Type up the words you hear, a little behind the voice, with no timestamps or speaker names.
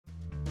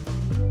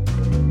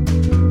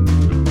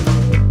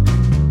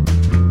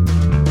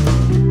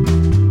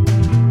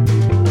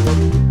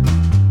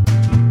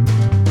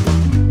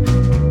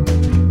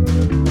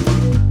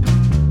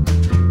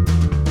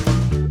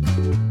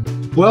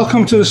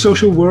Welcome to the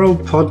Social World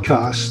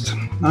Podcast.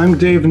 I'm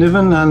Dave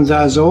Niven, and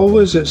as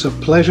always, it's a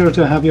pleasure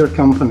to have your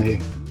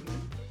company.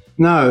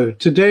 Now,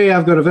 today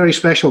I've got a very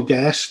special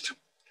guest,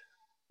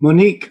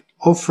 Monique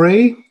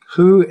Offray,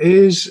 who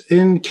is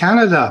in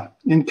Canada,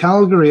 in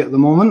Calgary at the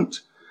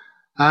moment.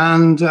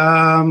 And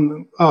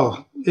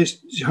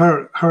it's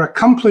her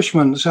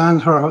accomplishments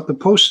and the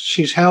posts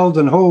she's held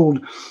and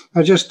hold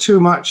are just too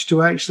much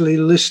to actually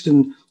list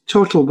in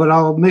total, but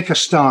I'll make a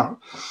start.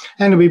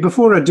 Anyway,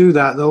 before I do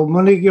that, though,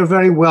 Monique, you're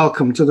very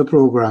welcome to the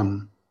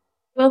program.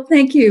 Well,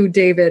 thank you,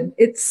 David.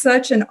 It's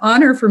such an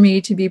honor for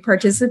me to be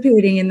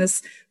participating in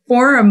this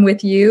forum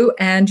with you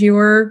and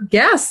your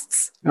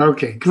guests.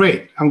 Okay,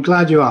 great. I'm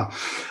glad you are.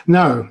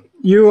 Now,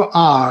 you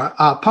are,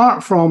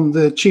 apart from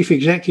the chief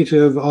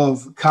executive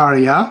of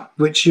CARIA,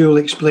 which you'll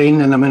explain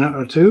in a minute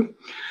or two,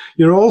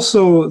 you're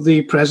also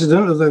the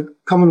president of the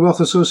Commonwealth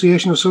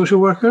Association of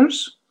Social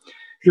Workers.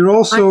 You're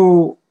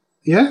also,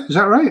 is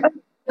that right?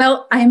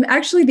 Well, I'm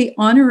actually the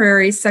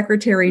honorary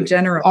secretary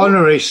general.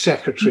 Honorary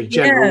secretary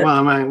general. Yes.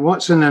 Well, I mean,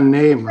 what's in a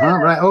name? Huh?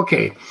 Right.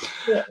 Okay.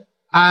 Yeah.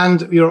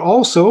 And you're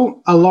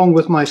also, along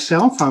with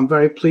myself, I'm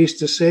very pleased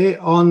to say,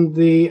 on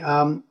the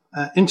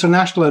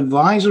International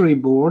Advisory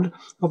Board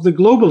of the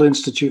Global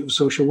Institute of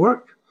Social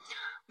Work.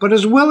 But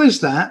as well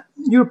as that,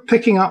 you're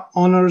picking up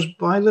honours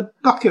by the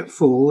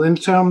bucketful in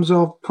terms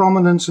of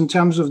prominence, in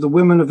terms of the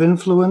women of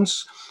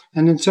influence,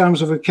 and in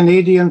terms of a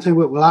Canadian thing,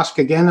 we'll ask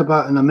again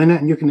about in a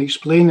minute, and you can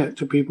explain it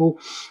to people.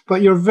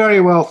 But you're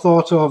very well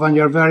thought of, and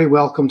you're very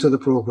welcome to the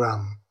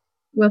programme.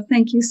 Well,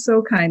 thank you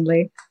so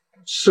kindly.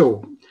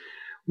 So,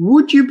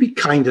 would you be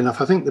kind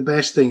enough? I think the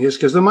best thing is,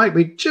 because there might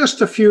be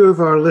just a few of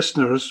our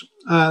listeners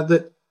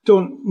that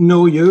don't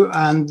know you,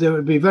 and they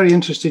would be very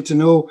interested to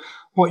know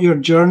what your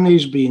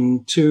journey's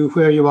been to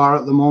where you are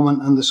at the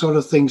moment, and the sort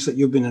of things that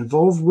you've been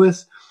involved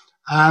with,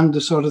 and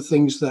the sort of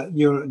things that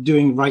you're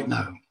doing right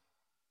now.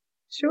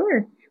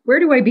 Sure. Where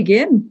do I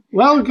begin?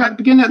 Well,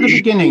 begin at the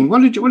beginning.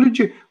 When did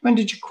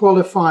you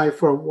qualify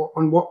for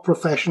what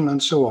profession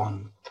and so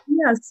on?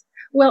 Yes.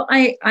 Well,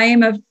 I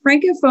am a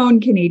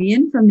francophone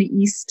Canadian from the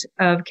east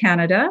of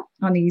Canada,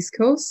 on the east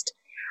coast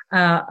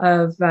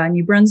of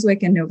New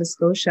Brunswick and Nova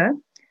Scotia.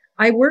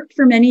 I worked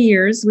for many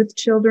years with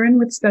children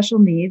with special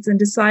needs and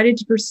decided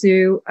to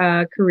pursue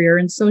a career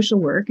in social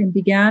work, and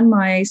began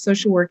my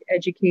social work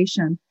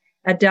education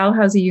at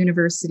Dalhousie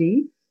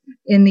University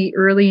in the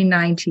early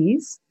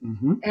 90s.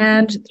 Mm-hmm.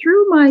 And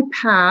through my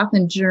path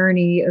and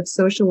journey of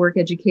social work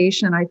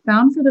education, I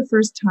found for the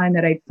first time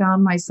that I'd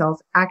found myself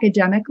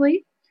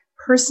academically,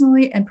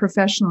 personally, and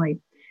professionally.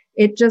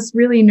 It just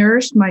really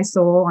nourished my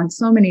soul on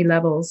so many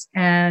levels.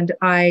 And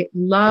I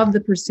love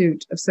the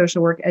pursuit of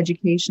social work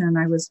education.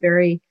 I was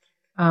very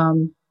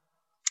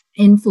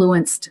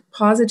influenced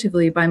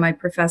positively by my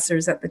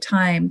professors at the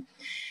time,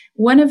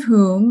 one of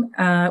whom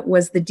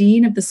was the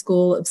dean of the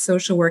School of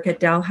Social Work at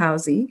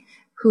Dalhousie,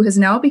 who has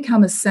now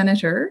become a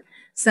senator,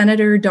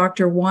 Senator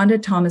Dr. Wanda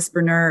Thomas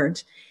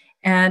Bernard.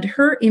 And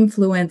her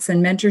influence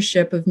and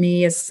mentorship of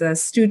me as a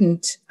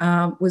student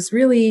was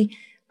really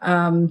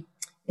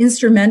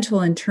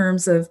instrumental in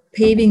terms of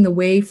paving the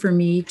way for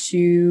me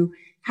to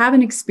have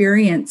an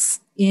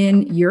experience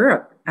in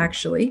Europe,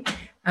 actually,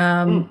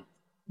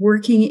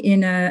 working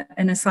in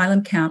an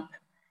asylum camp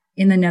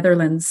in the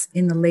Netherlands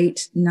in the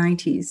late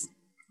 90s.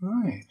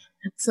 Right.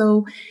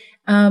 So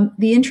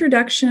the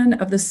introduction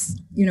of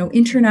this,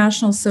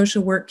 international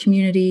social work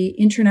community,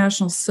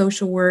 international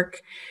social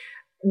work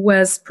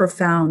was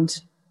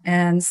profound.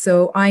 And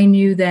so I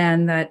knew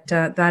then that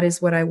that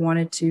is what I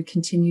wanted to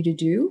continue to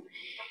do,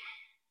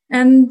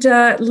 and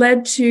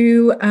led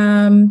to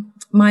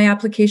my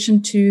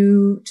application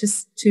to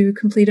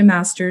complete a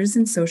master's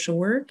in social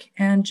work,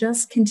 and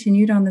just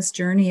continued on this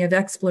journey of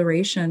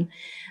exploration.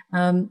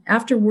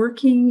 After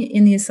working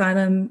in the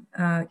asylum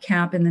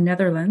camp in the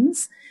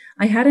Netherlands,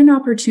 I had an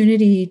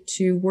opportunity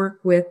to work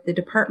with the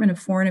Department of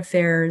Foreign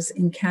Affairs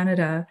in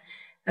Canada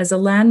as a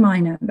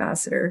landmine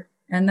ambassador.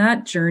 And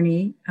that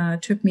journey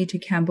took me to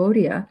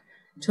Cambodia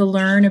to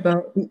learn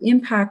about the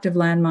impact of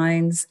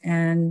landmines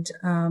and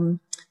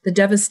the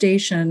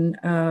devastation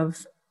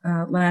of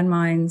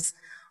landmines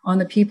on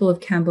the people of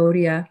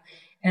Cambodia.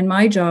 And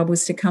my job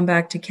was to come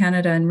back to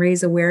Canada and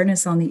raise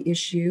awareness on the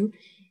issue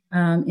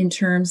in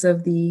terms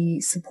of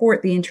the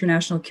support the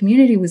international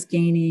community was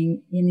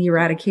gaining in the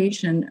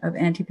eradication of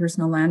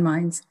anti-personnel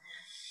landmines.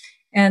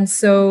 And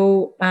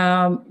so,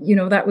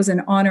 that was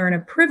an honor and a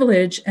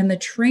privilege. And the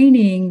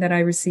training that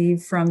I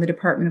received from the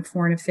Department of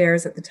Foreign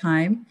Affairs at the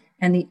time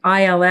and the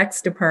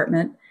ILX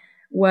department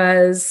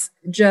was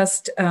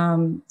just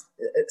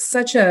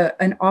such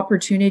an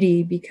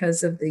opportunity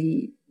because of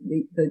the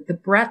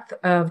breadth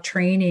of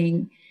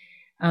training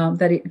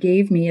that it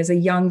gave me as a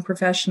young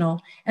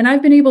professional. And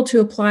I've been able to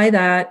apply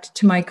that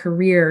to my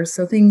career.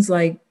 So things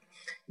like,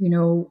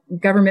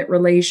 government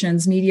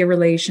relations, media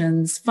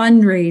relations,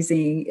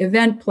 fundraising,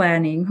 event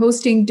planning,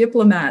 hosting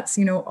diplomats,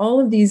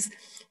 all of these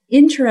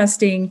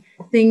interesting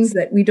things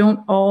that we don't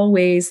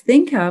always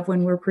think of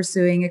when we're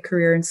pursuing a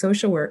career in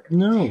social work.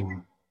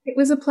 No. It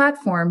was a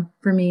platform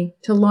for me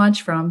to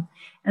launch from.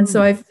 And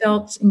so I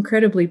felt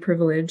incredibly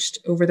privileged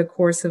over the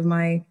course of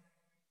my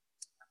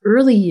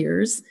early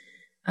years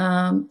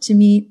to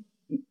meet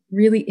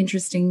really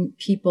interesting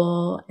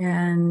people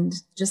and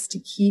just to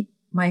keep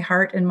my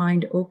heart and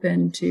mind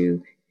open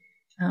to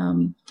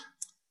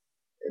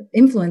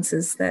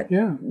influences that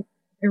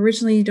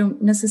originally you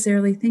don't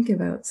necessarily think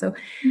about. So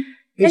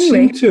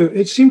anyway.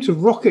 It seemed to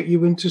rocket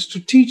you into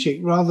strategic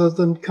rather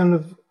than kind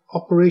of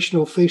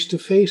operational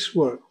face-to-face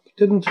work,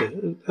 didn't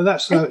it?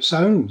 That's how it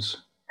sounds.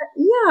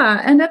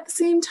 Yeah. And at the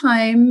same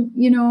time,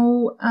 you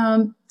know,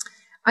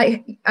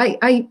 I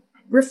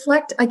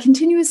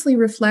continuously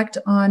reflect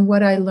on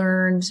what I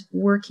learned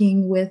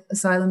working with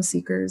asylum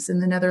seekers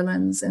in the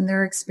Netherlands and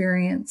their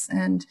experience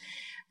and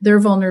their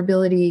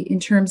vulnerability in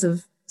terms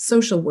of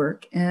social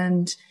work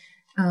and,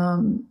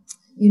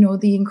 you know,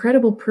 the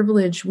incredible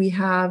privilege we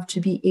have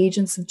to be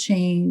agents of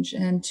change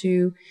and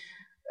to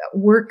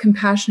work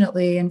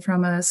compassionately and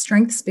from a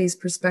strengths-based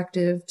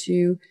perspective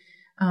to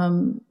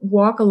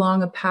walk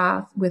along a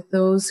path with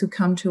those who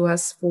come to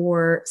us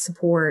for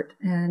support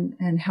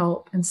and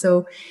help. And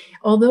so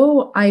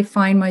although I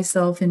find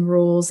myself in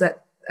roles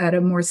at a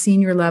more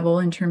senior level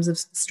in terms of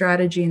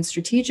strategy and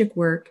strategic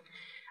work,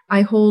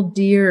 I hold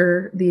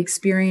dear the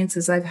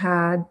experiences I've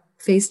had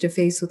face to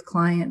face with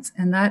clients.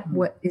 And that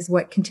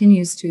what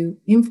continues to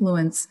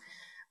influence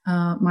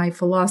my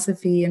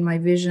philosophy and my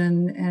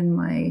vision and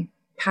my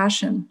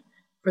passion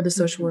for the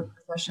social work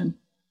profession.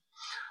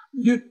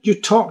 You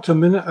talked a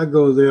minute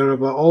ago there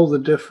about all the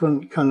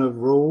different kind of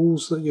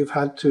roles that you've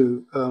had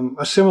to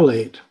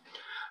assimilate,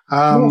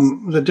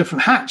 the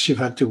different hats you've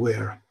had to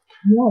wear.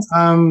 Yes.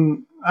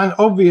 And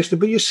obviously,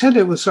 but you said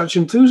it with such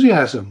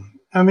enthusiasm.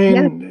 I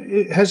mean,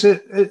 it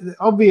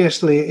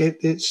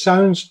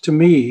sounds to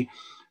me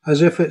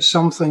as if it's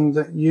something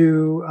that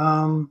you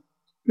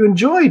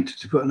enjoyed,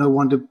 to put no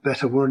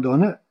better word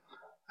on it.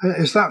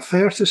 Is that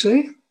fair to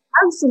say?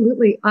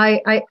 Absolutely.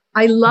 I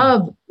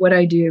love what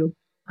I do.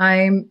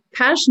 I'm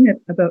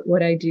passionate about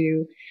what I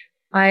do.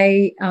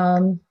 I,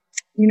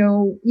 you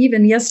know,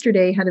 even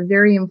yesterday had a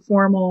very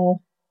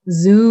informal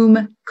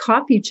Zoom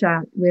coffee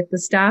chat with the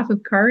staff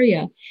of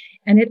CARIA,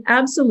 and it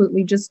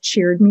absolutely just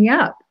cheered me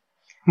up.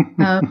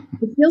 I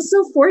feel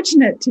so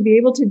fortunate to be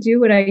able to do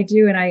what I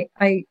do. And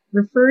I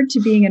referred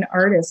to being an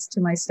artist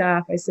to my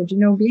staff. I said, you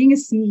know, being a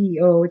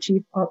CEO, a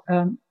chief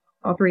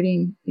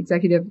operating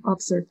executive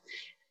officer,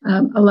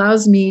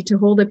 allows me to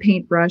hold a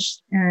paintbrush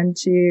and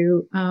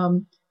to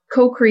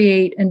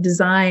co-create and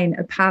design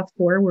a path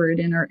forward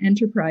in our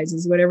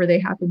enterprises, whatever they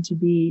happen to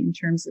be in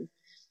terms of.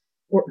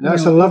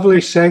 That's a lovely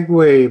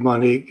segue,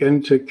 Monique,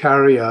 into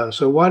CARIA.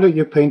 So why don't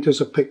you paint us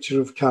a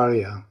picture of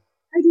CARIA?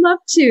 I'd love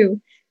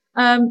to.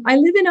 I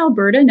live in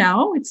Alberta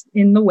now. It's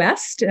in the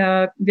west,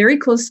 very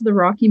close to the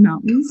Rocky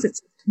Mountains.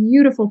 It's a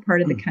beautiful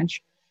part of the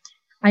country.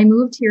 I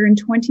moved here in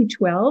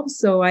 2012,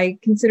 so I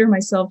consider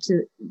myself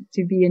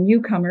to be a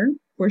newcomer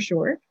for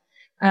sure.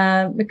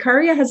 The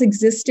CARIA has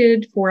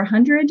existed for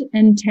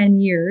 110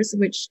 years,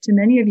 which to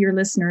many of your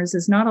listeners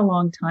is not a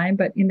long time,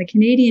 but in the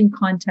Canadian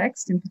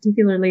context, and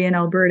particularly in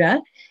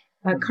Alberta,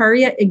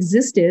 CARIA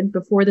existed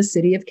before the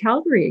city of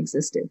Calgary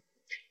existed.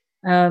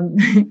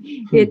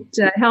 It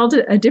held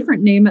a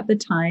different name at the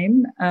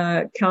time,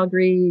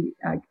 Calgary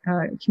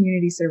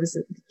Community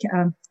Services.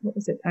 What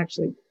was it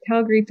actually?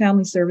 Calgary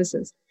Family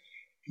Services.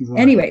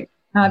 Right. Anyway,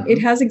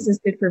 it has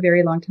existed for a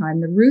very long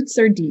time. The roots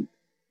are deep.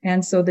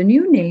 And so the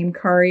new name,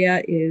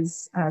 CARIA,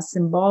 is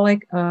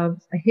symbolic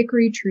of a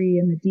hickory tree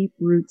and the deep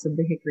roots of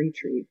the hickory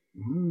tree,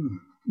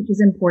 which is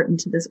important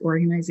to this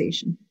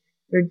organization.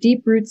 There are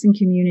deep roots in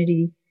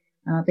community.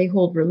 They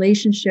hold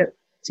relationship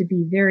to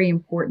be very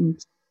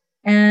important.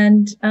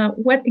 And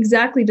what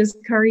exactly does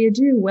CARIA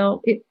do?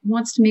 Well, it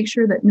wants to make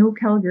sure that no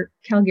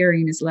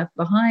Calgarian is left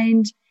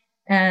behind.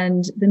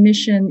 And the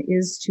mission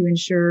is to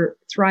ensure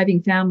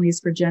thriving families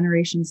for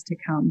generations to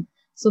come.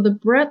 So the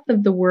breadth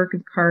of the work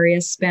of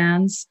CARIA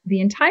spans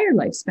the entire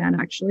lifespan,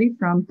 actually,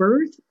 from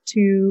birth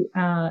to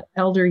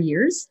elder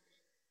years,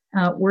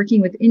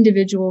 working with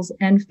individuals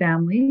and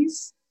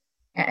families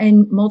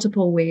in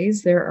multiple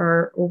ways. There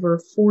are over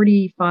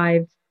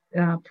 45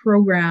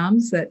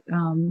 programs that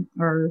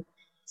are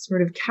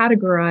sort of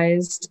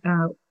categorized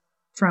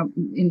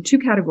in two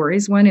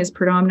categories. One is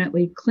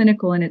predominantly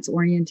clinical in its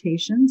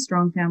orientation,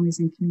 strong families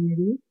and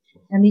community.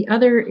 And the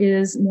other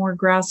is more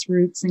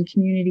grassroots and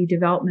community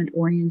development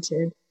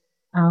oriented,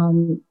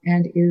 and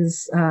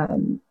is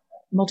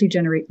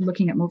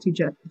looking at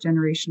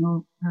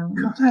multi-generational.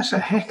 God, that's a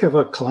heck of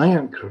a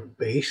client group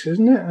base,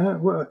 isn't it?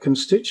 What a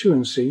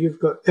constituency. You've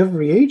got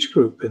every age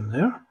group in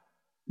there.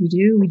 We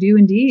do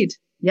indeed.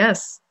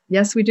 Yes,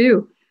 we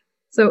do.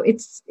 So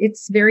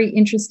it's very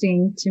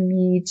interesting to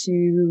me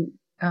to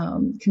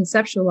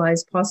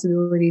conceptualize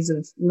possibilities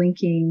of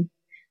linking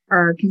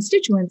our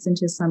constituents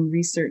into some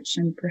research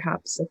and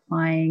perhaps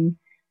applying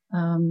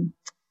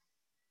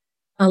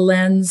a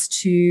lens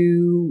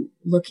to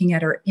looking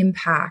at our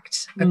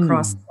impact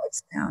across the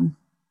lifespan.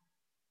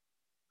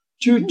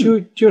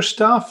 Do your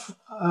staff,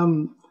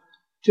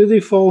 do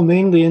they fall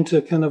mainly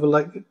into kind of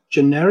like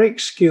generic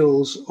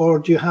skills, or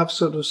do you have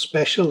sort of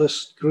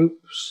specialist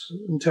groups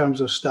in terms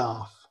of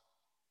staff?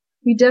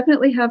 We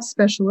definitely have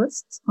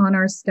specialists on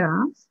our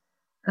staff.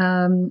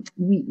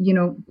 We,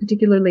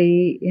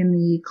 particularly in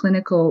the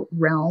clinical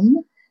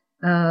realm.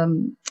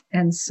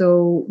 And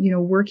so,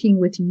 working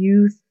with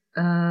youth,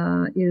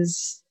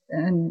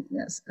 and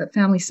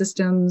family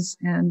systems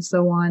and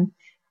so on.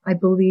 I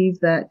believe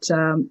that,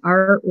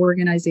 our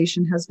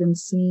organization has been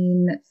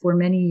seen for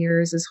many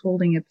years as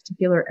holding a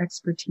particular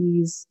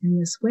expertise in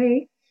this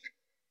way.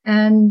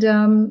 And,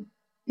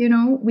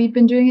 we've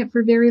been doing it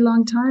for a very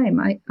long time.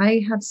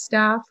 I have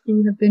staff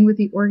who have been with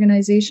the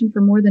organization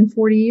for more than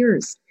 40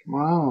 years.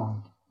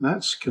 Wow.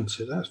 That's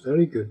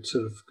very good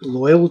sort of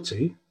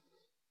loyalty.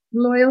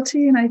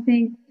 And I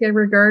think a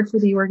regard for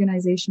the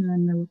organization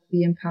and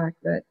the impact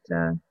that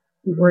the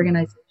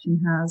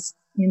organization has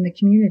in the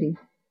community.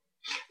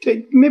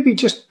 Okay, maybe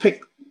just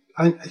pick,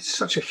 it's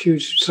such a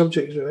huge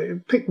subject,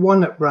 pick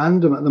one at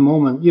random at the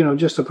moment,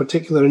 just a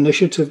particular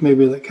initiative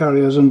maybe that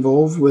Carrier's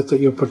involved with that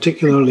you're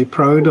particularly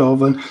proud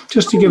of, and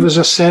just to give us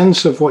a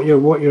sense of what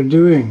you're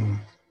doing.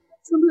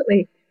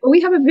 Absolutely. Well,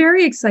 we have a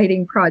very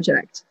exciting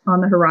project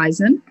on the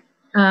horizon.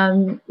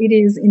 It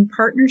is in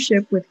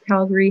partnership with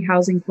Calgary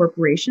Housing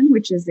Corporation,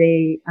 which is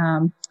a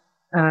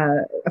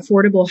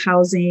affordable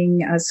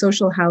housing,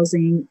 social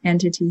housing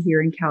entity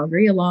here in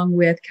Calgary, along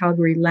with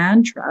Calgary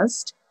Land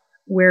Trust,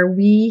 where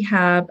we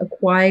have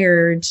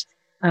acquired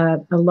a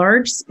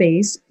large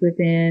space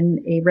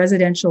within a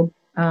residential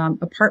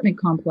apartment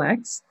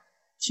complex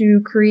to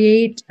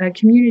create a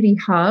community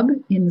hub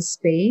in the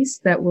space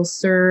that will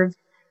serve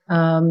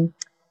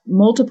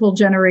multiple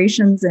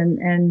generations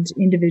and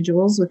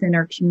individuals within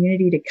our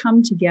community to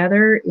come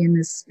together in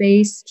this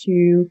space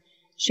to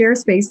share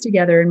space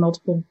together in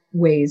multiple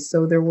ways.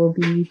 So there will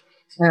be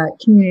a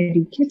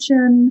community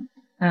kitchen,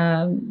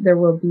 there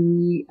will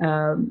be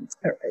a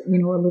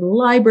little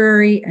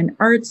library, an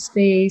art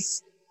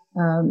space,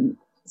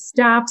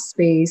 staff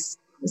space,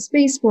 a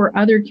space for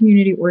other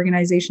community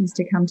organizations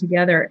to come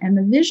together. And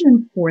the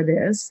vision for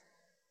this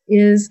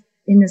is,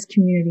 in this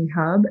community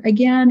hub,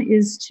 again,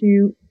 is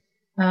to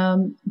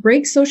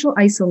break social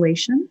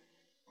isolation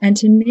and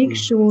to make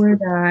sure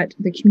that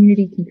the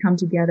community can come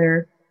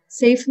together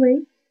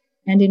safely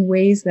and in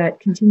ways that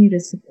continue to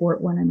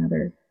support one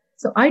another.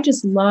 So I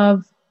just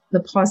love the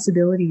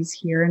possibilities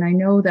here. And I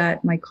know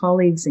that my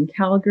colleagues in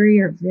Calgary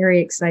are very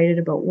excited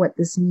about what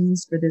this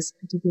means for this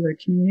particular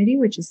community,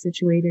 which is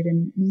situated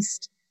in the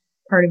east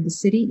part of the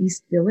city,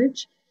 East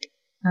Village.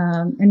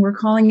 And we're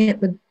calling it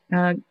the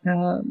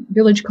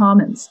Village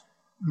Commons.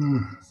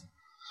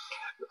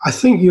 I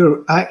think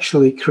you're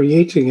actually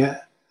creating it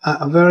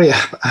at a very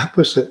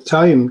opposite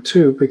time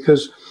too,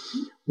 because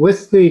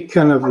with the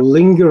kind of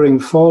lingering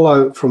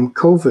fallout from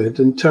COVID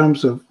in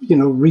terms of,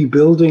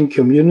 rebuilding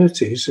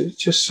communities, it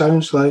just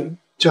sounds like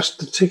just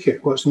the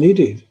ticket, what's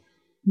needed.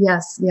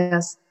 Yes.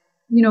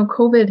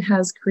 COVID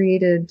has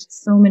created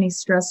so many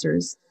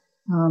stressors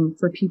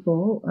for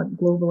people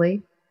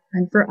globally.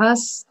 And for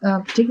us,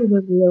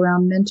 particularly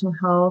around mental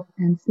health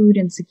and food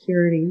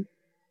insecurity,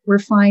 we're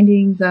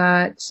finding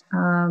that,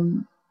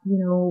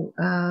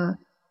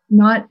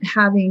 not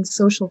having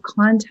social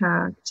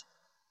contact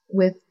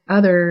with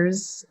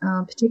others,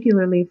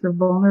 particularly for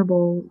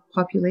vulnerable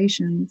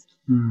populations,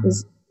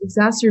 is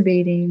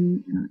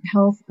exacerbating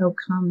health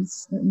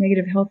outcomes,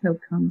 negative health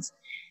outcomes.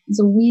 And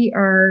so we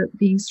are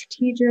being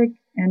strategic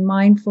and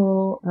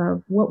mindful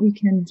of what we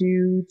can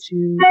do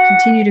to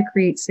continue to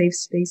create safe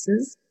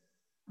spaces,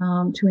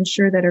 to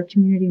ensure that our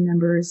community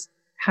members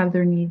have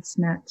their needs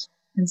met.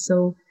 And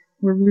so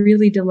we're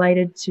really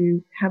delighted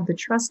to have the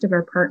trust of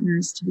our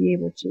partners to be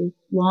able to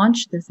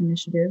launch this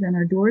initiative, and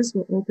our doors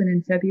will open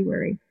in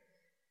February.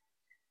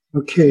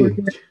 Okay. So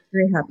we're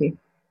very happy.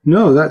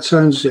 No, that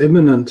sounds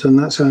imminent and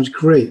that sounds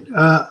great.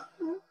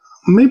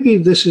 Maybe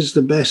this is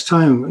the best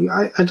time.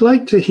 I'd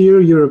like to hear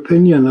your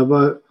opinion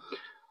about,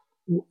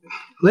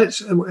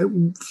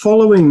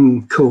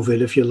 following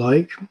COVID, if you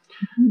like,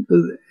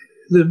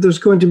 there's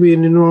going to be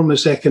an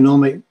enormous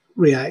economic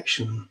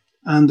reaction.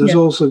 And there's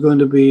also going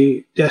to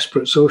be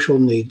desperate social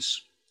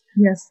needs.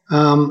 Yes.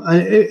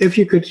 If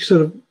you could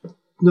sort of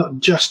not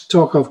just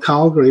talk of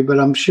Calgary, but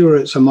I'm sure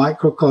it's a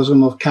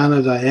microcosm of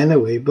Canada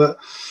anyway, but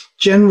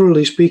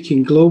generally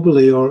speaking,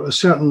 globally or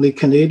certainly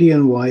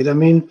Canadian-wide, I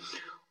mean,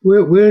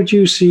 where do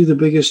you see the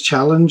biggest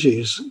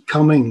challenges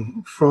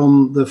coming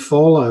from the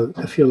fallout,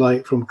 if you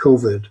like, from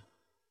COVID?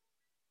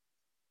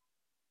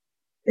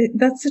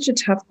 That's such a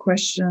tough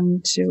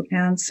question to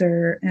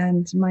answer,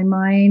 and my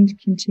mind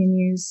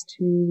continues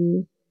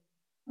to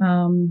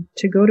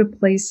go to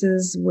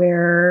places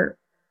where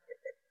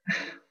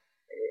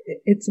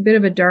it's a bit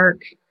of a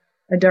dark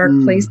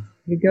place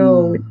to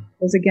go. It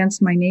goes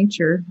against my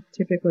nature,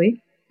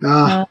 typically.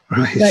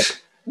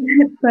 Right.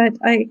 But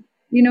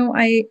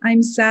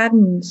I'm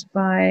saddened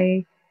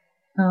by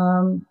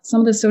some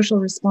of the social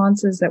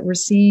responses that we're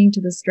seeing to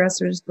the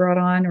stressors brought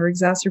on or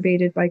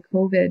exacerbated by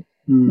COVID.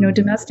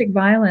 Domestic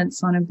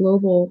violence on a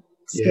global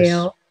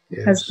scale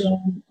has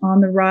been on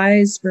the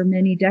rise for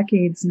many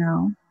decades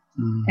now.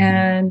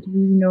 And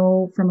we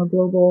know from a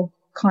global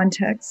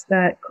context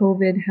that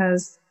COVID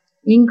has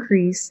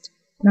increased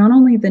not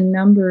only the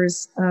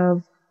numbers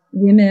of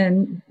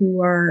women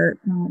who are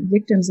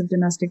victims of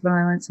domestic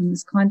violence in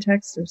this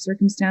context or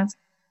circumstance,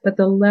 but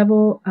the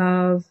level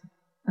of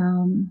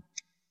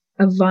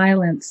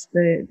violence.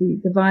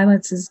 The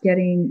violence is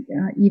getting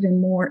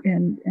even more,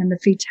 and the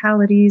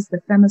fatalities,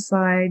 the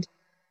femicide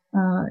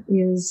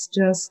is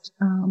just.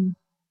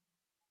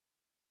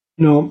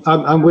 No,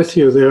 I'm with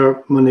you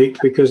there, Monique,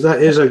 because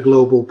that is a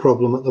global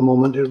problem at the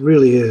moment. It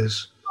really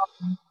is.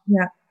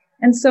 Yeah.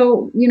 And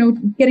so,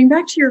 getting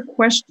back to your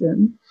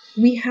question,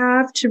 we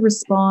have to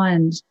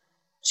respond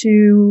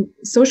to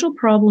social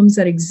problems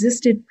that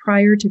existed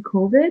prior to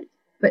COVID,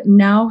 but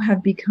now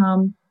have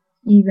become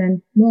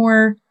even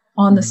more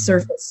on the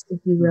surface, if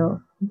you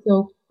will.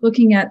 So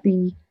looking at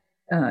the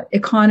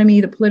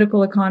economy, the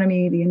political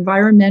economy, the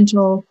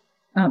environmental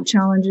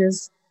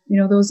challenges,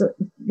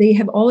 they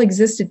have all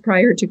existed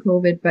prior to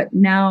COVID, but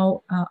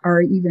now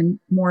are even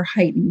more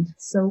heightened.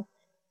 So,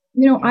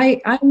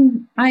 I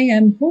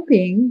am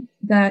hoping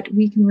that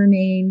we can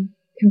remain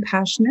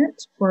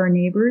compassionate for our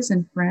neighbors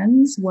and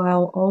friends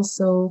while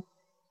also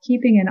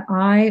keeping an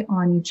eye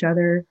on each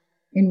other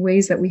in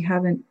ways that we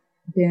haven't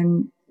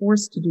been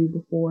forced to do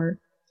before.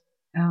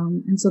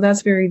 And so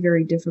that's very,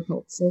 very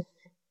difficult. So,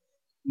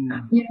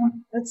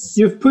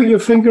 You've put your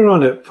finger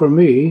on it for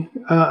me.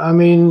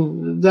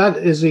 That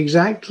is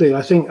exactly,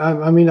 I think,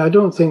 I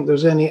don't think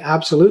there's any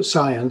absolute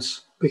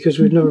science because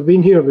we've never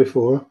been here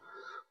before.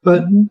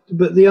 But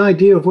the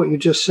idea of what you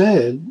just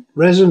said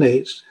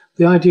resonates.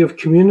 The idea of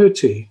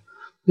community,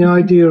 the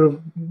idea of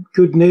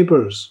good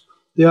neighbors,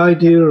 the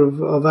idea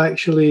of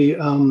actually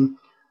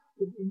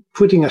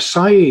putting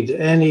aside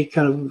any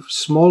kind of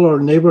smaller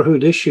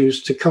neighborhood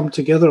issues to come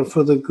together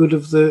for the good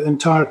of the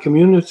entire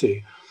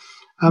community.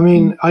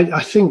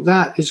 I think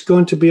that is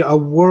going to be a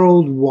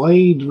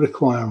worldwide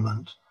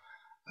requirement.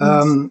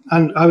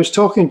 And I was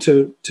talking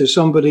to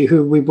somebody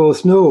who we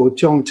both know,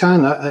 Jong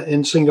Tan,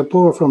 in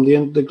Singapore from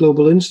the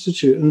Global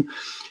Institute, and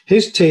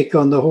his take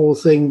on the whole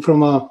thing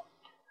from a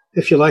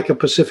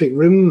Pacific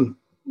Rim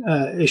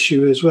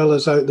issue as well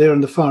as out there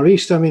in the Far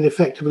East,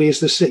 effectively is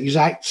the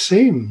exact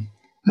same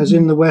as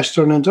in the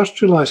Western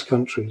industrialized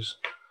countries.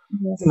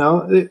 Yes.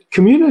 The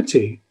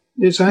community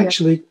is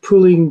actually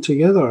pulling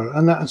together.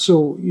 And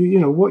so,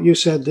 what you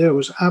said there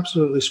was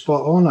absolutely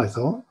spot on, I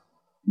thought.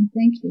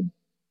 Thank you.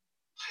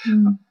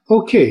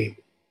 Okay.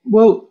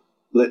 Well,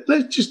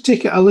 let's just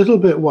take it a little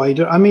bit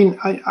wider. I'm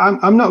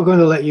not going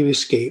to let you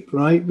escape,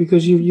 right?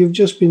 Because you've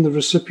just been the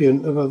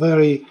recipient of a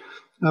very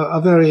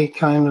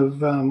kind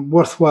of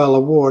worthwhile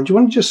award. Do you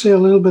want to just say a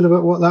little bit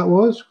about what that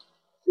was?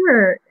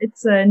 Sure.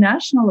 It's a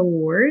national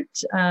award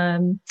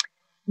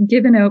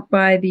given out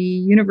by the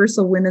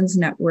Universal Women's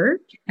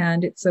Network,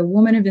 and it's a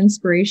Woman of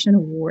Inspiration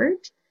Award.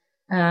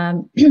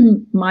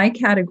 My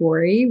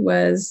category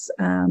was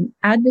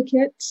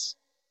Advocate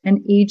and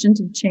Agent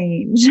of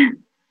Change.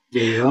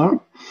 There you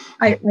are.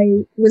 I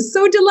was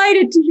so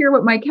delighted to hear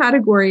what my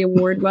category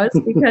award was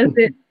because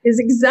it is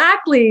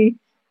exactly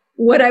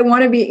what I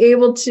want to be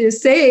able to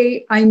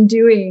say I'm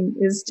doing,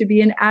 is to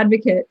be an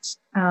advocate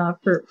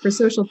for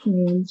social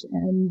change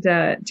and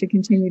to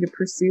continue to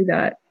pursue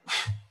that.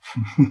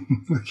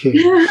 Okay.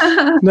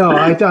 No,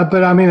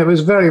 but it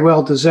was very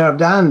well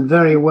deserved and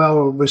very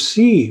well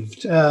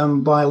received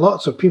by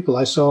lots of people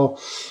I saw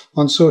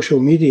on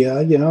social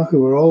media, who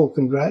were all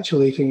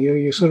congratulating you.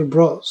 You sort of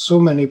brought so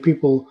many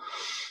people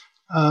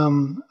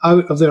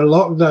out of their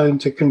lockdown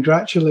to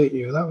congratulate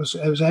you. It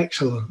was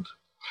excellent.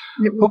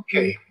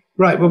 Okay.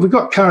 Right. Well, we've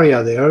got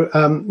Karya there.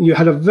 You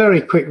had a very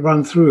quick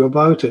run through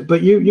about it,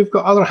 but you've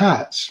got other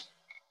hats.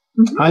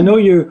 I know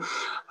you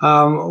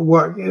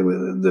work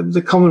with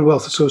the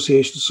Commonwealth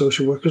Association of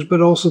Social Workers,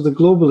 but also the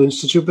Global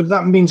Institute. But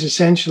that means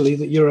essentially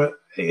that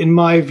in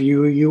my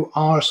view, you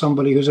are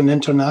somebody who's an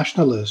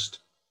internationalist.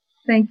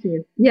 Thank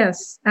you.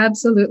 Yes,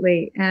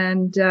 absolutely.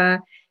 And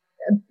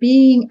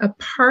being a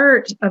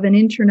part of an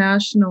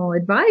international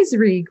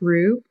advisory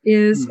group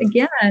is,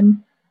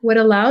 again, what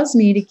allows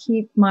me to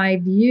keep my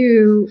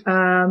view,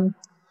 to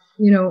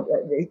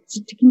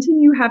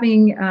continue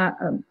having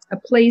a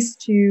place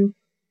to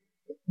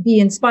be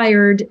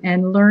inspired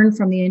and learn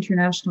from the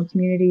international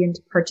community and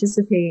to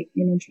participate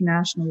in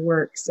international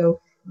work. So,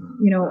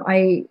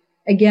 I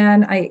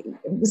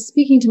was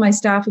speaking to my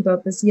staff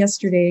about this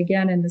yesterday,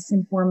 again, in this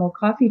informal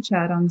coffee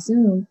chat on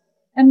Zoom,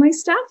 and my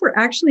staff were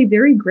actually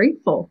very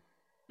grateful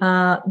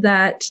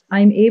that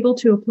I'm able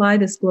to apply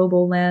this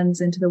global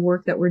lens into the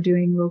work that we're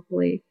doing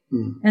locally.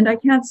 And I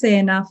can't say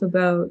enough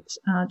about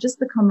just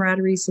the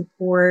camaraderie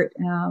support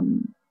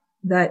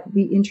that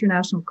the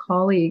international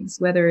colleagues,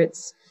 whether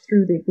it's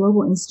through the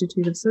Global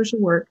Institute of Social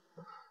Work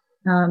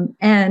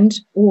and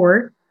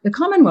or the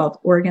Commonwealth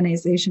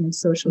Organization of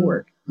Social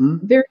Work,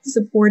 very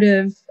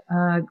supportive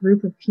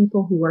group of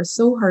people who are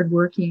so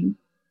hardworking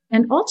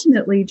and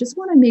ultimately just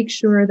want to make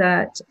sure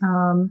that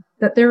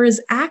that there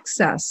is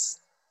access,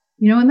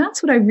 and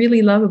that's what I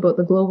really love about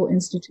the Global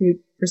Institute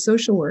for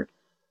Social Work.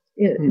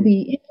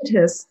 The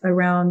impetus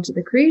around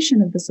the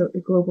creation of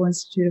the Global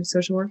Institute of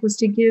Social Work was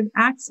to give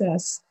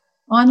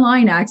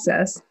online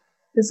access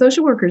to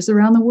social workers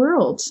around the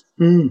world.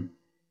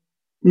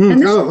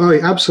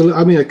 Absolutely.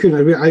 I mean, I couldn't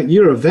agree.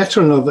 You're a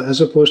veteran of it as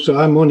opposed to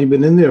I've only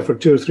been in there for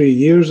 2 or 3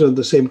 years on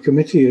the same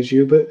committee as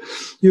you, but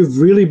you've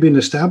really been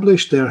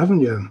established there, haven't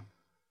you?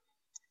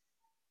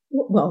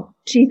 Well,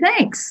 gee,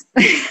 thanks.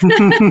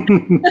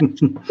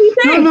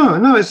 No.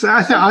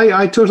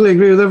 I totally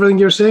agree with everything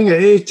you're saying.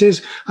 It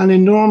is an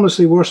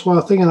enormously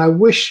worthwhile thing, and I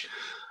wish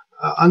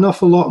an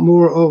awful lot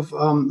more of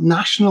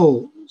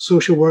national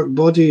social work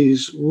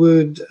bodies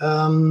would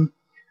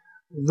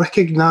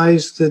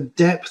recognize the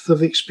depth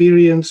of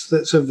experience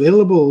that's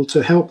available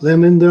to help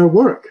them in their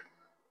work.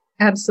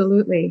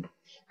 Absolutely.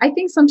 I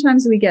think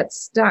sometimes we get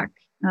stuck.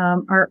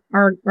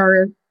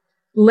 Our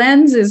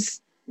lens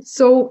is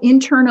so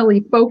internally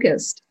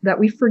focused that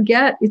we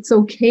forget it's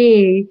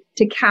okay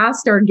to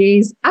cast our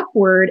gaze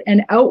upward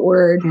and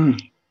outward.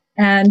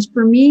 And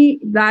for me,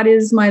 that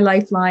is my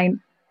lifeline.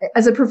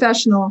 As a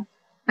professional,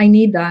 I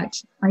need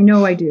that. I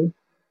know I do.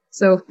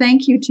 So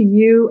thank you to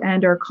you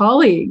and our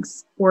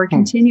colleagues for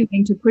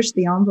continuing to push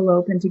the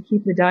envelope and to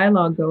keep the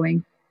dialogue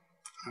going.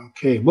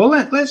 Okay, well,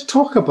 let's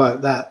talk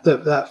about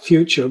that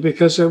future,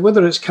 because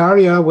whether it's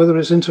CARIA, whether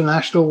it's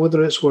international,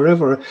 whether it's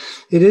wherever,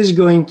 it is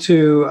going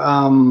to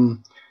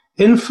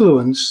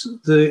influence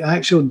the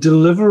actual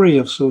delivery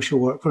of social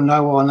work from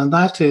now on, and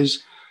that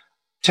is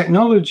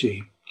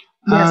technology.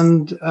 Yes.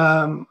 And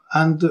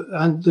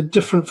the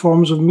different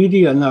forms of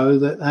media now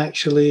that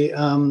actually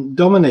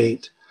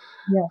dominate.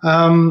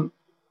 Yeah.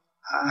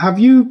 Have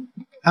you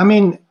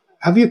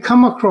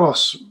come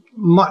across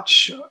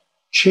much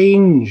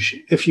change,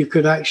 if you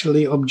could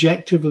actually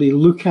objectively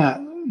look at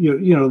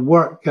your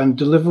work and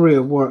delivery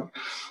of work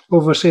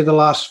over, say, the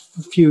last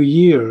few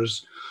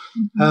years,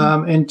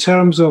 in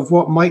terms of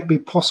what might be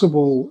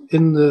possible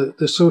in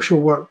the social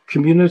work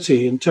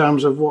community, in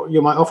terms of what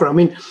you might offer? I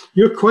mean,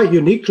 you're quite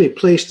uniquely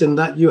placed in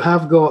that you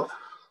have got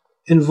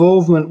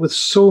involvement with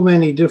so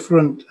many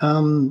different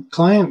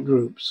client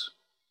groups.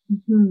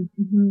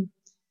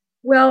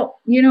 Well,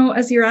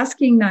 as you're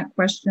asking that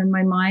question,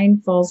 my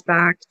mind falls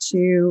back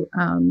to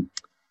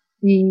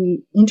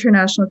the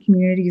international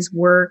community's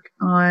work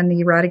on the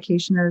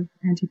eradication of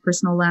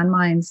anti-personnel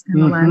landmines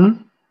and the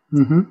land.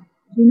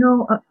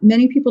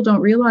 Many people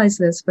don't realize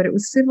this, but it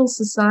was civil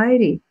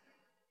society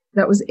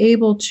that was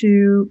able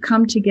to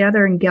come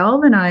together and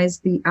galvanize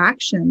the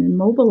action and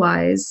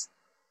mobilize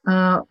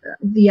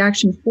the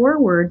action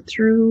forward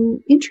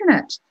through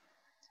internet.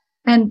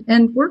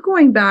 And we're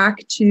going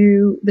back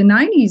to the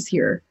 90s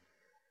here,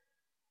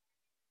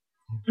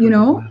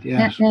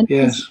 yes, and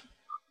yes.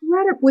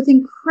 With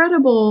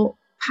incredible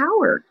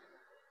power.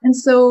 And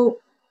so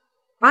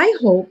I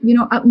hope,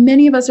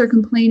 many of us are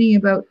complaining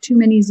about too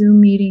many Zoom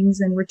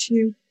meetings, and we're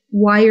too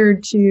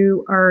wired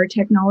to our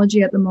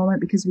technology at the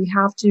moment because we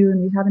have to,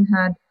 and we haven't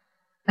had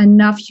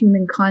enough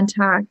human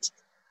contact.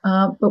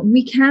 But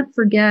we can't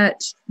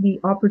forget the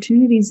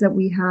opportunities that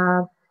we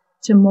have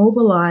to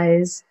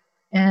mobilize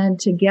and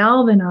to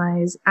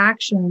galvanize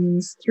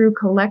actions through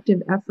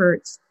collective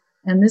efforts.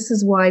 And this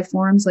is why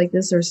forums like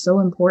this are so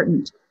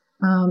important.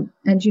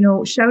 And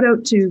shout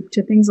out to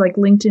things like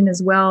LinkedIn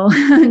as well,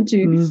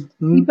 to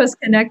keep us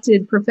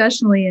connected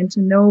professionally and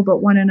to know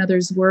about one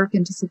another's work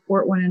and to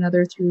support one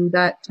another through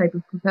that type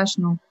of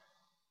professional.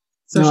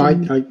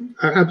 I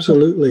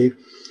absolutely.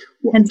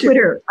 And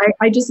Twitter,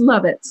 I just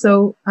love it.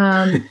 So,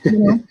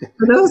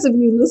 for those of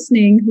you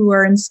listening who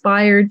are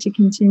inspired to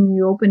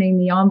continue opening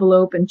the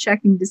envelope and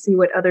checking to see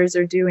what others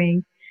are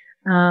doing,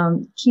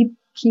 keep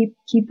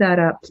that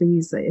up,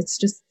 please. It's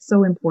just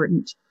so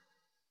important.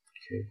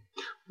 Okay.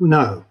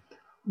 Now,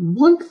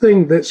 one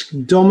thing that's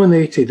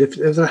dominated, if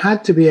there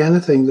had to be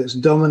anything that's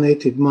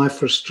dominated my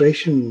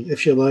frustration,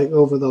 if you like,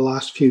 over the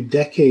last few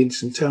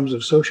decades in terms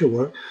of social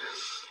work,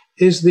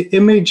 is the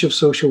image of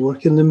social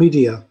work in the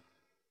media.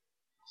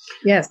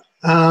 Yes.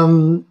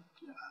 And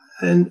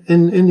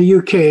in the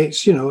UK,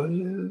 it's,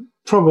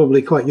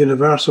 probably quite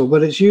universal,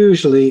 but it's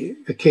usually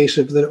a case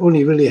of that it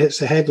only really hits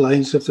the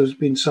headlines if there's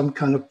been some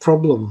kind of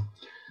problem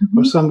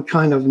or some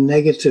kind of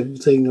negative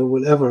thing or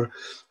whatever.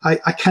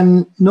 I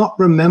cannot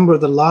remember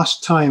the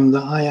last time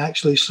that I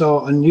actually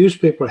saw a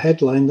newspaper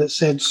headline that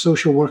said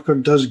social worker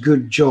does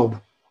good job.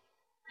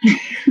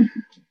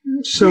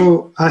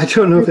 So I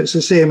don't know if it's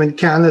the same in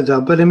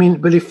Canada, but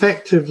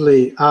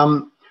effectively,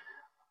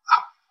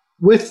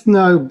 with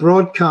now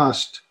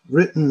broadcast,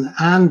 written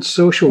and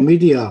social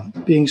media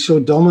being so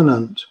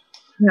dominant,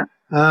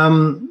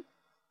 do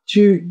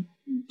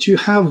you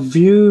have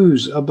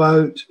views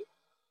about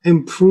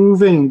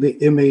improving the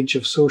image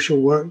of social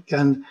work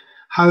and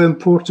how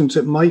important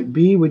it might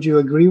be? Would you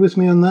agree with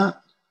me on that?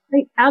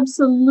 I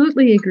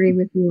absolutely agree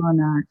with you on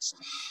that.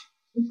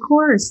 Of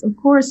course.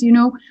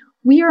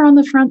 We are on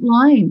the front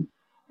line,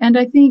 and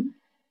I think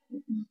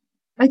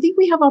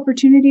we have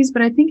opportunities,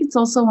 but I think it's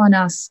also on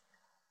us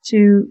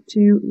to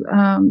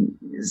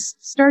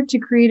start to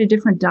create a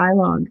different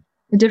dialogue,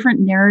 a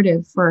different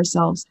narrative for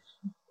ourselves.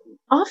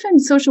 often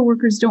social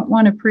workers don't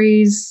want to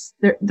praise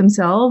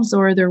themselves,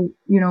 or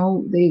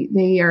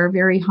they are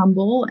very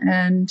humble,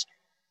 and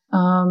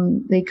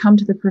they come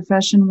to the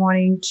profession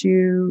wanting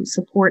to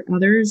support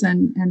others,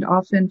 and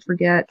often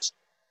forget,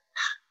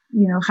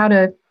 how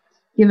to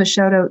give a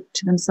shout out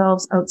to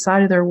themselves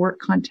outside of their work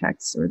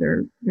context or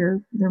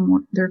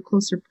their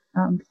closer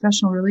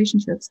professional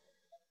relationships.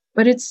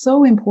 But it's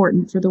so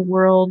important for the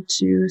world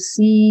to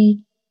see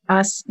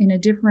us in a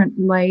different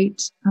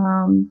light,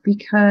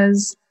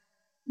 because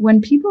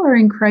when people are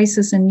in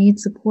crisis and need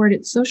support,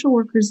 it's social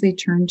workers they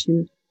turn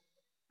to.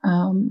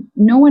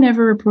 No one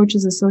ever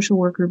approaches a social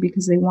worker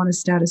because they want a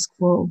status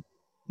quo.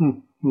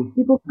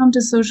 People come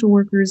to social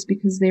workers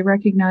because they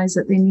recognize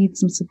that they need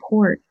some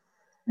support.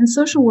 And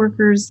social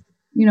workers,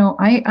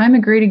 I'm a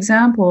great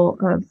example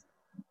of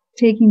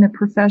taking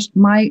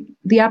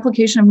the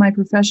application of my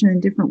profession in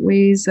different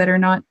ways that are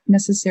not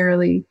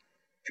necessarily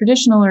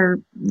traditional or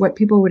what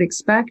people would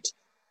expect,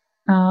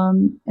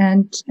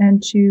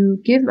 and to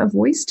give a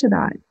voice to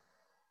that.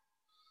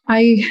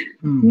 I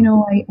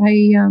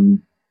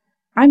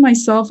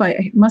myself,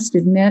 I must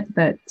admit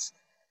that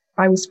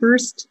I was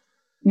first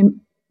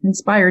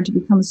inspired to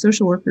become a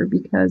social worker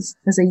because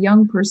as a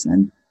young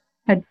person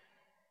had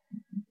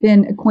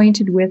been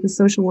acquainted with a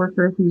social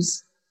worker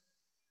whose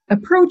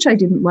approach I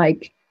didn't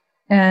like,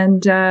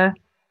 and I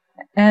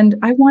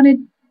wanted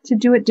to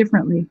do it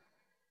differently.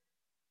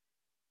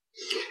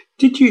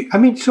 Did you? I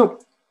mean, so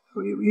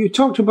you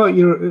talked about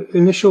your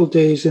initial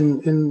days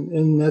in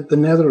the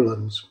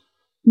Netherlands.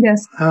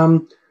 Yes.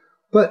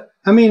 But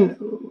I mean,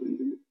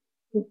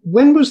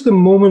 when was the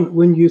moment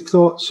when you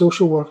thought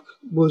social work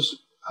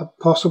was a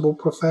possible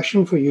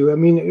profession for you? I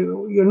mean,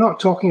 you're not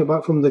talking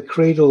about from the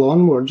cradle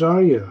onwards,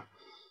 are you?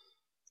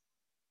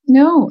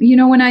 No.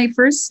 When I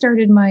first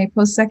started my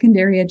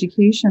post-secondary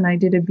education, I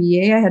did a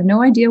BA. I had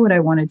no idea what I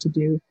wanted to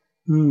do.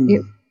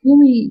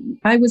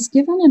 I was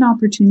given an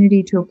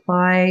opportunity to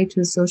apply to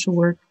a social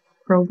work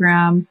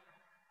program,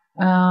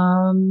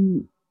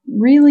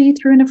 really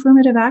through an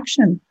affirmative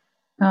action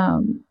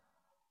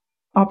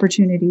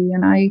opportunity.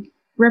 And I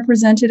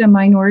represented a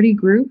minority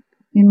group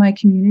in my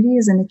community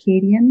as an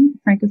Acadian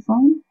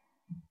Francophone.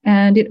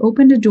 And it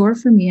opened a door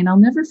for me, and I'll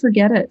never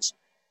forget it.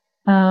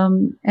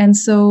 And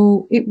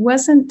so it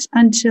wasn't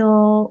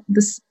until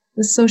the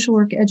social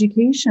work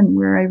education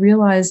where I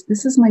realized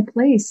this is my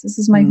place, this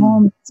is my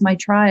home, it's my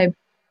tribe.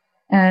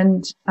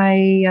 And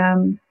I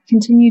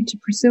continued to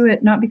pursue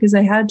it, not because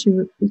I had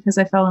to, but because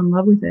I fell in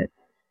love with it.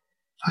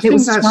 I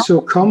think that's so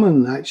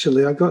common,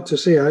 actually. I got to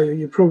say,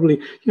 you probably,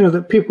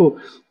 that people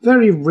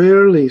very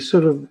rarely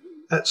sort of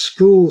at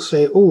school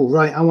say, oh,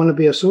 right, I want to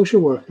be a social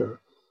worker.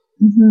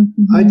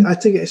 I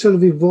think it sort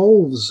of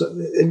evolves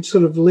in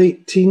sort of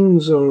late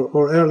teens or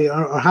earlier,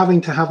 or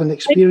having to have an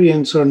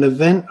experience or an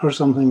event or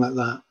something like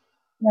that.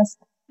 Yes.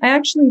 I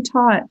actually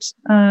taught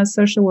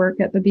social work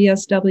at the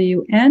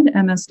BSW and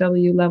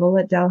MSW level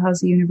at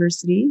Dalhousie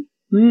University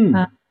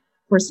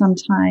for some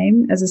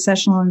time as a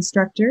sessional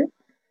instructor.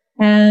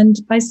 And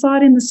I saw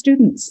it in the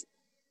students.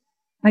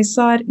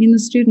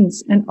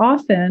 And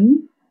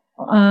often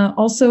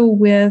also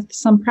with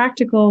some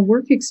practical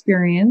work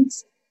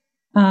experience.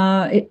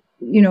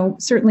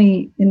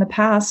 Certainly in the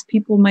past,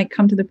 people might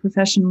come to the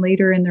profession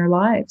later in their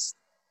lives.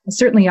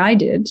 Certainly I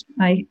did.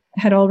 I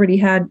had already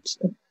had,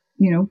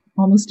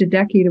 almost a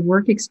decade of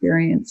work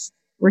experience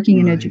working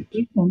in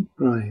education.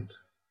 Right.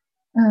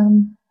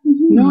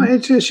 No,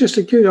 it's just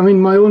a good,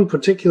 my own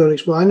particular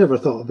experience, I never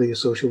thought I'd be a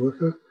social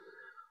worker.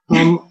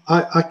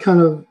 I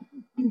kind of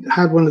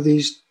had one of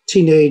these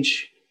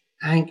teenage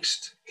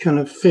angst kind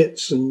of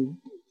fits and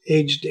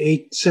aged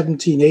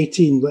 17,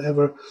 18,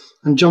 whatever,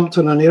 and jumped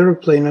on an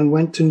airplane and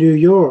went to New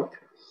York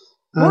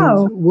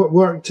and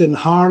worked in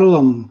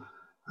Harlem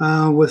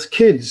with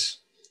kids.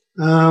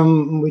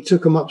 We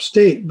took them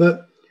upstate,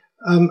 but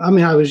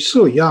I was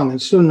so young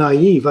and so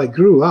naive. I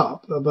grew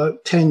up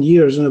about 10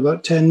 years and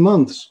about 10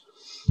 months.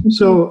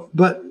 So,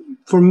 but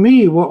for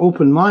me, what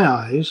opened my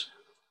eyes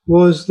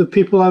was the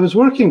people I was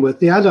working with,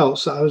 the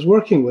adults that I was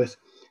working with.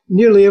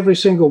 Nearly every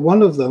single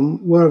one of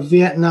them were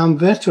Vietnam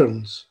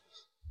veterans,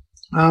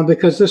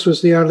 because this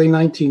was the early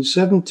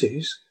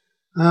 1970s,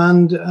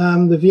 and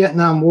the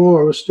Vietnam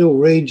War was still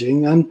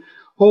raging, and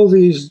all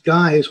these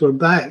guys were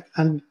back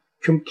and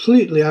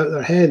completely out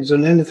their heads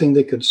on anything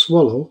they could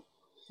swallow.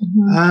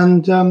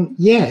 And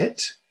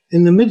yet,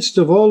 in the midst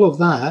of all of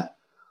that,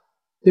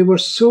 they were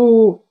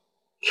so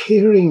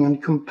caring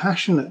and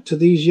compassionate to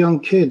these young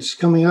kids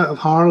coming out of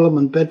Harlem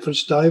and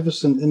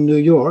Bedford-Stuyvesant in New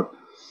York,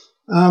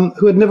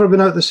 who had never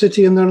been out the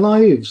city in their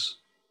lives.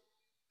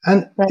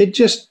 And it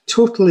just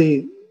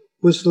totally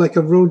was like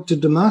a road to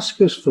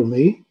Damascus for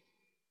me.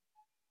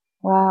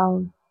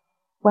 Wow.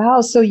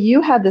 So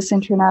you had this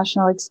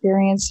international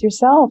experience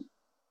yourself.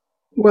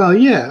 Well,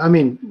 yeah, I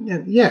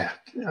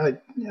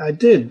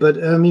did. But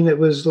it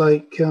was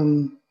like,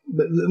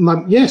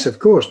 yes, of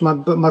course.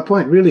 But my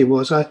point really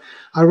was I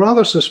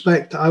rather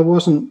suspect I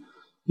wasn't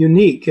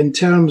unique in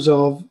terms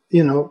of,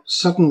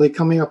 suddenly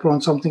coming up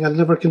on something I'd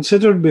never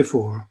considered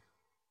before.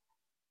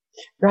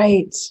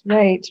 Right.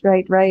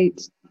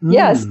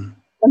 Yes,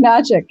 the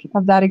magic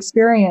of that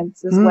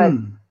experience is what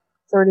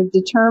sort of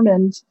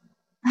determined.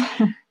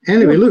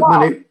 Anyway, look,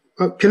 Monique,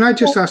 can I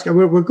just ask,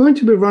 we're going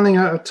to be running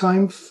out of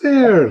time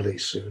fairly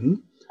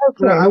soon.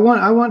 Okay. I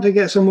want to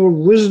get some more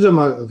wisdom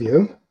out of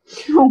you.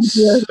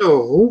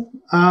 So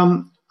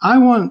I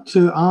want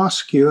to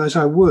ask you, as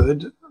I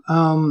would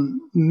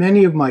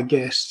many of my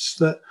guests,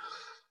 that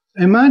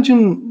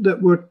imagine that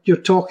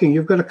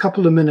you've got a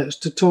couple of minutes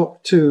to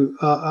talk to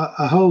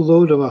a whole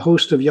load of a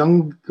host of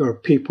younger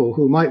people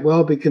who might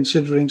well be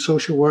considering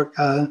social work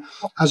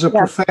as a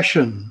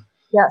profession.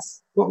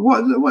 Yes.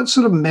 What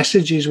sort of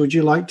messages would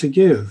you like to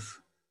give?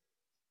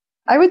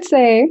 I would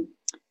say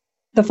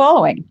the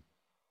following.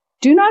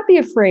 Do not be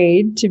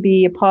afraid to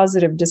be a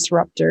positive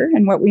disruptor.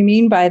 And what we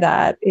mean by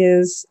that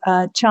is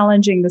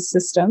challenging the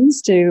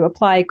systems to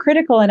apply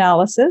critical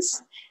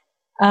analysis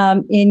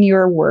in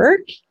your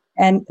work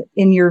and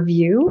in your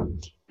view.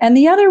 And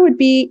the other would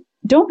be,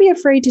 don't be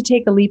afraid to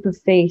take a leap of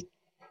faith.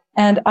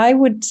 And I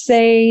would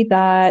say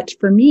that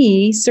for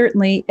me,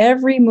 certainly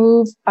every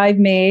move I've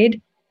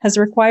made has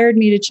required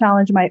me to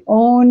challenge my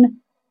own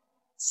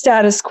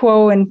status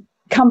quo and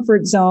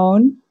comfort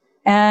zone,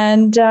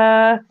 and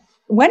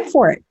went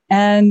for it.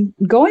 And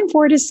going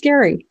for it is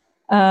scary,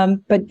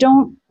 but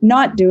don't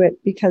not do it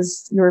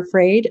because you're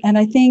afraid. And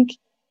I think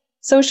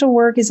social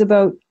work is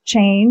about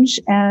change.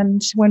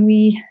 And when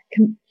we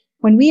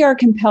are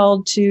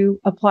compelled to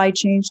apply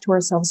change to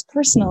ourselves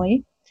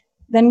personally,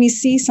 then we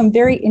see some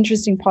very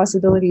interesting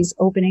possibilities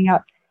opening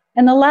up.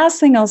 And the last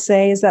thing I'll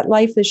say is that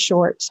life is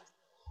short.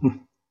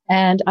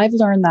 And I've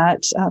learned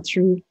that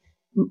through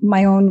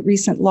my own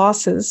recent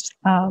losses,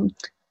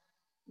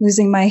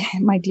 losing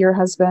my dear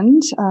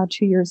husband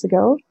 2 years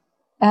ago.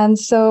 And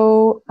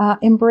so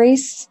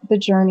embrace the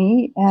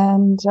journey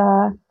and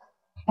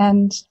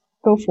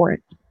go for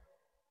it.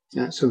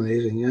 That's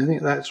amazing. I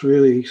think that's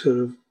really sort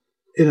of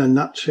in a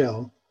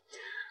nutshell.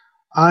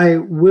 I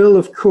will,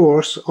 of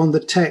course, on the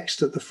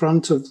text at the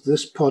front of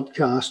this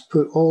podcast,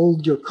 put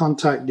all your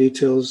contact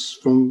details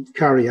from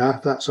Carria,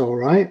 if that's all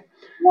right.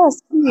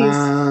 Yes, please.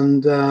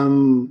 And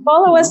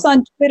follow us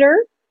on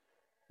Twitter.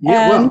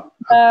 Yeah, well,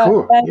 of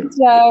course.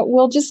 And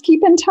we'll just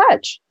keep in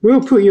touch. We'll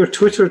put your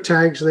Twitter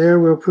tags there.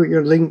 We'll put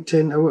your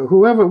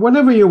LinkedIn,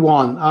 whatever you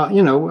want.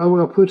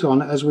 We'll put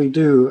on it as we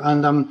do.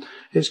 And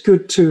it's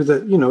good too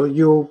that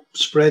you'll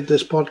spread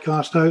this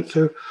podcast out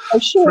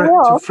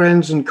to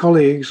friends and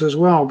colleagues as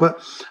well.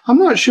 But I'm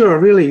not sure,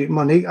 really,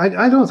 Monique.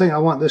 I don't think I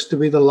want this to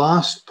be the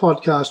last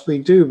podcast we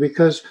do,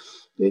 because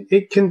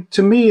it can.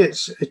 To me,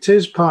 it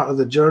is part of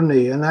the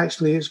journey, and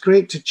actually, it's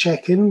great to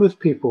check in with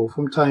people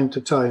from time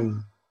to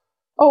time.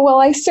 Oh, well,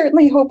 I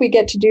certainly hope we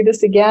get to do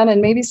this again,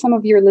 and maybe some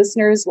of your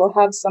listeners will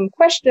have some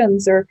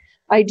questions or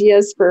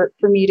ideas for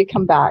me to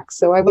come back.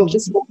 So I will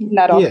just welcome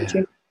that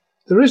opportunity.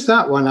 There is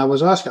that one I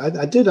was asking.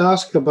 I did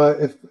ask about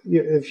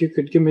if you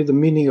could give me the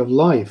meaning of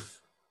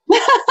life.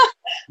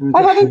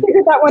 I haven't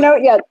figured that one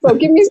out yet, so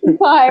give me some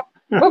time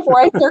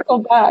before I circle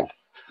back.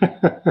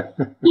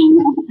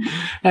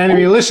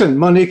 Anyway, listen,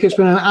 Monique, it's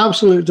been an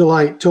absolute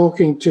delight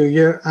talking to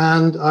you,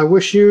 and I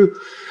wish you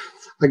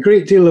a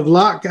great deal of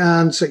luck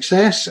and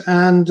success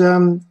and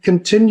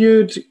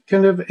continued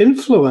kind of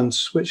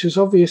influence, which is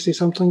obviously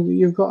something that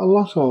you've got a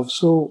lot of.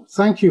 So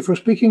thank you for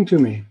speaking to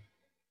me.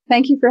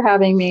 Thank you for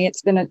having me.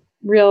 It's been a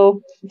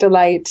real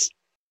delight.